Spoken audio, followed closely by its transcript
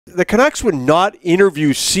the Canucks would not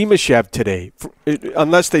interview Simashev today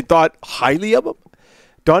unless they thought highly of him,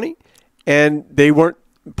 Donnie, and they weren't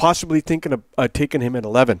possibly thinking of taking him at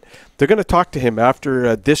 11. They're going to talk to him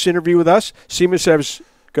after this interview with us. Simasev's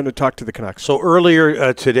going to talk to the Canucks. So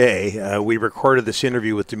earlier today, we recorded this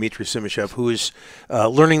interview with Dmitri Simashev, who is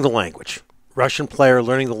learning the language. Russian player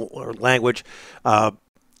learning the language.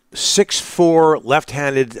 6'4",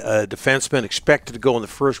 left-handed defenseman, expected to go in the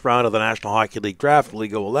first round of the National Hockey League draft. Will he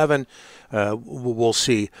go 11? We'll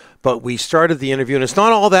see. But we started the interview, and it's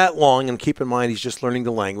not all that long, and keep in mind he's just learning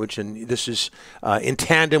the language, and this is in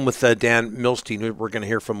tandem with Dan Milstein, who we're going to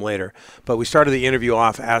hear from later. But we started the interview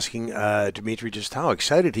off asking Dmitri just how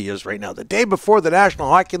excited he is right now, the day before the National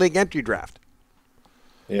Hockey League entry draft.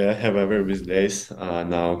 Yeah, I have a very busy days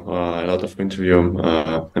now, a lot of interview.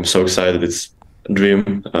 I'm so excited. It's a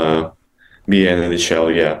dream, be in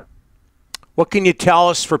NHL, yeah. What can you tell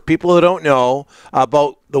us, for people who don't know,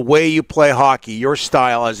 about the way you play hockey, your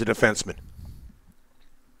style as a defenseman?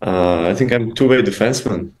 I think I'm a two-way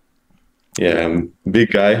defenseman. Yeah, I'm a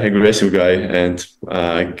big guy, aggressive guy, and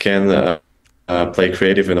I can play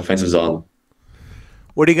creative in offensive zone.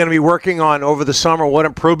 What are you going to be working on over the summer? What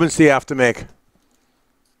improvements do you have to make?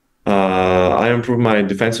 I improve my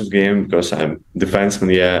defensive game because I'm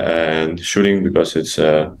defenseman, yeah, and shooting because it's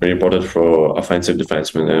very important for offensive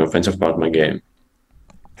defenseman and offensive part of my game.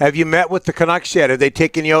 Have you met with the Canucks yet? Have they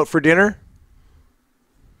taken you out for dinner?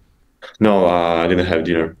 No, I didn't have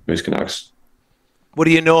dinner with Canucks. What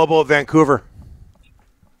do you know about Vancouver?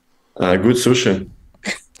 Good sushi.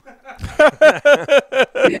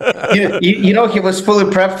 you know, he was fully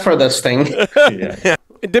prepped for this thing. Yeah.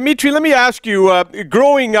 Dmitri, let me ask you,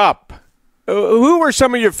 growing up, who were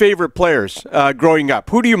some of your favorite players growing up?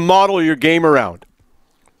 Who do you model your game around?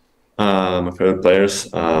 My favorite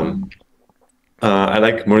players, I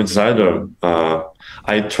like Moritz Seider.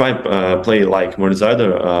 I try play like Moritz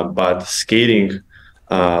Seider, but skating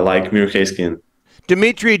like Mir Haskin.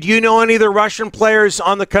 Dmitri, do you know any of the Russian players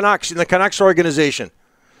on the Canucks, in the Canucks organization?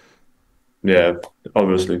 Yeah,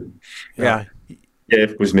 obviously. Yeah. Yeah,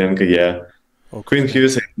 Kuzmenko, yeah. Okay. Quinn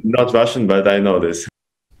Hughes, not Russian, but I know this.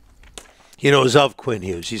 He knows of Quinn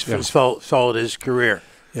Hughes. He's followed his career.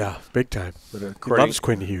 Yeah, big time. He loves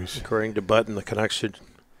Quinn Hughes. According to Button, the Canucks should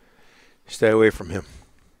stay away from him.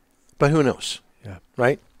 But who knows? Yeah.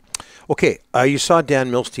 Right? Okay, you saw Dan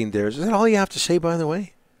Milstein there. Is that all you have to say, by the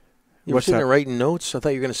way? You were sitting there writing notes? I thought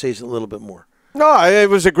you were going to say a little bit more. No, it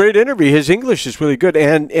was a great interview. His English is really good.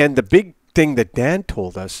 And the big thing that Dan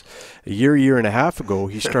told us a year and a half ago,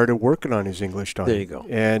 he started working on his English. There you go.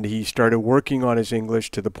 And he started working on his English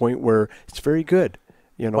to the point where it's very good.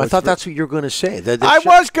 You know, well, I thought that's what you were going to say. I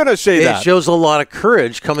was going to say that. It shows a lot of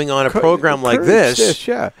courage coming on a program like this.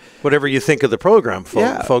 Yeah. Whatever you think of the program,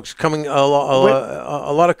 folks, coming a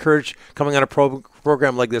lot of courage coming on a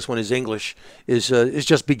program like this when his English is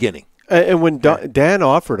just beginning. And when Dan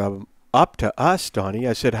offered up to us, Donnie,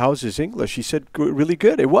 I said, "How's his English?" He said, "Really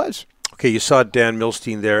good." It was. Okay, you saw Dan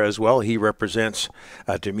Milstein there as well. He represents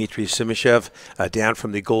Dmitri Simashev, Dan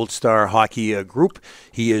from the Gold Star Hockey Group.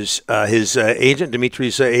 He is his agent,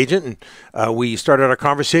 Dmitri's agent, and we started our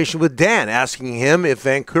conversation with Dan, asking him if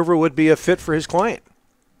Vancouver would be a fit for his client.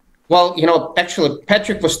 Well, you know, actually,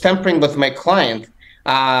 Patrick was tampering with my client.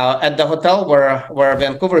 At the hotel where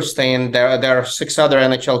Vancouver's staying, there are 6 other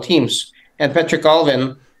NHL teams, and Patrick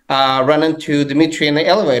Alvin ran into Dmitri in the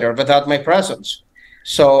elevator without my presence.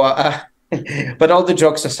 So, but all the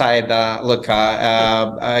jokes aside, look,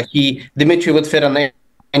 Dmitri would fit on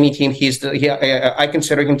any team. I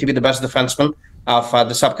consider him to be the best defenseman of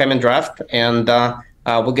this upcoming draft, and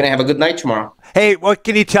we're gonna have a good night tomorrow. Hey, what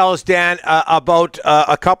can you tell us, Dan, about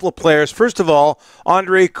a couple of players? First of all,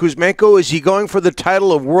 Andrei Kuzmenko, is he going for the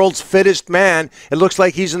title of world's fittest man? It looks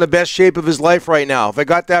like he's in the best shape of his life right now. Have I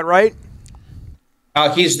got that right?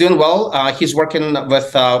 He's doing well. He's working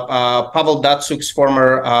with Pavel Datsuk's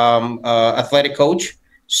former athletic coach.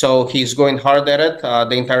 So he's going hard at it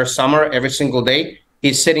the entire summer, every single day.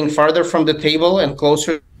 He's sitting farther from the table and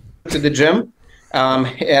closer to the gym.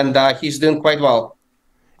 And he's doing quite well.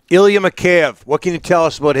 Ilya Mikheyev, what can you tell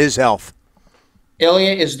us about his health?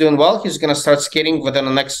 Ilya is doing well. He's going to start skating within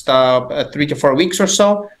the next 3 to 4 weeks or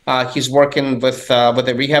so. He's working with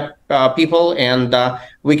the rehab people, and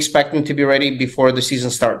we expect him to be ready before the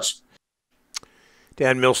season starts.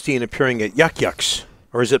 Dan Milstein appearing at Yuck Yucks,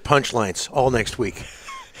 or is it Punchlines, all next week?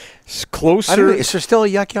 It's closer. Is there still a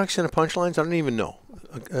Yuck Yucks and a Punchlines? I don't even know.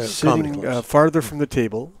 Sitting farther from the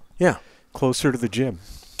table. Yeah. Closer to the gym.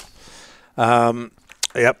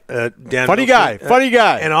 Yep, Dan. Funny guy, funny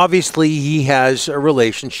guy. And obviously, he has a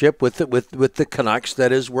relationship with the Canucks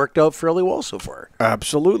that has worked out fairly well so far.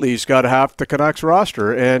 Absolutely, he's got half the Canucks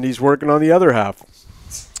roster, and he's working on the other half.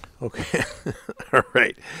 Okay, all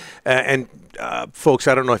right, and folks,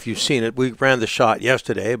 I don't know if you've seen it. We ran the shot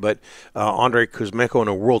yesterday, but Andrei Kuzmenko on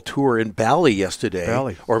a world tour in Bali yesterday.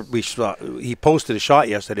 Bali. Or we saw, he posted a shot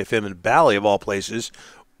yesterday of him in Bali, of all places,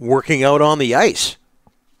 working out on the ice.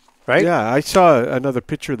 Right? Yeah, I saw another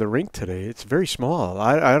picture of the rink today. It's very small.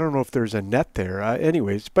 I don't know if there's a net there.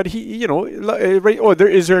 Anyways, but he,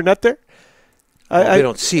 is there a net there? We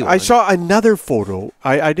don't see one. I saw another photo.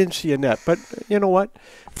 I didn't see a net, but you know what?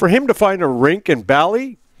 For him to find a rink in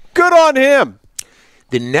Bali, good on him.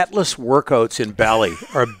 The netless workouts in Bali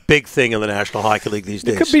are a big thing in the National Hockey League these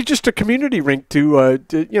days. It could be just a community rink I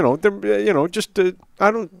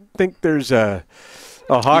don't think there's a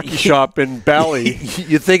hockey shop in Bali.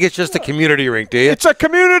 You think it's just a community rink, do you? It's a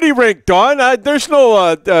community rink, Don. There's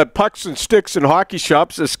no pucks and sticks and hockey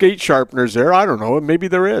shops, skate sharpeners there. I don't know. Maybe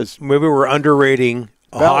there is. Maybe we're underrating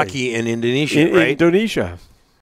Bali. hockey in Indonesia, right? Indonesia.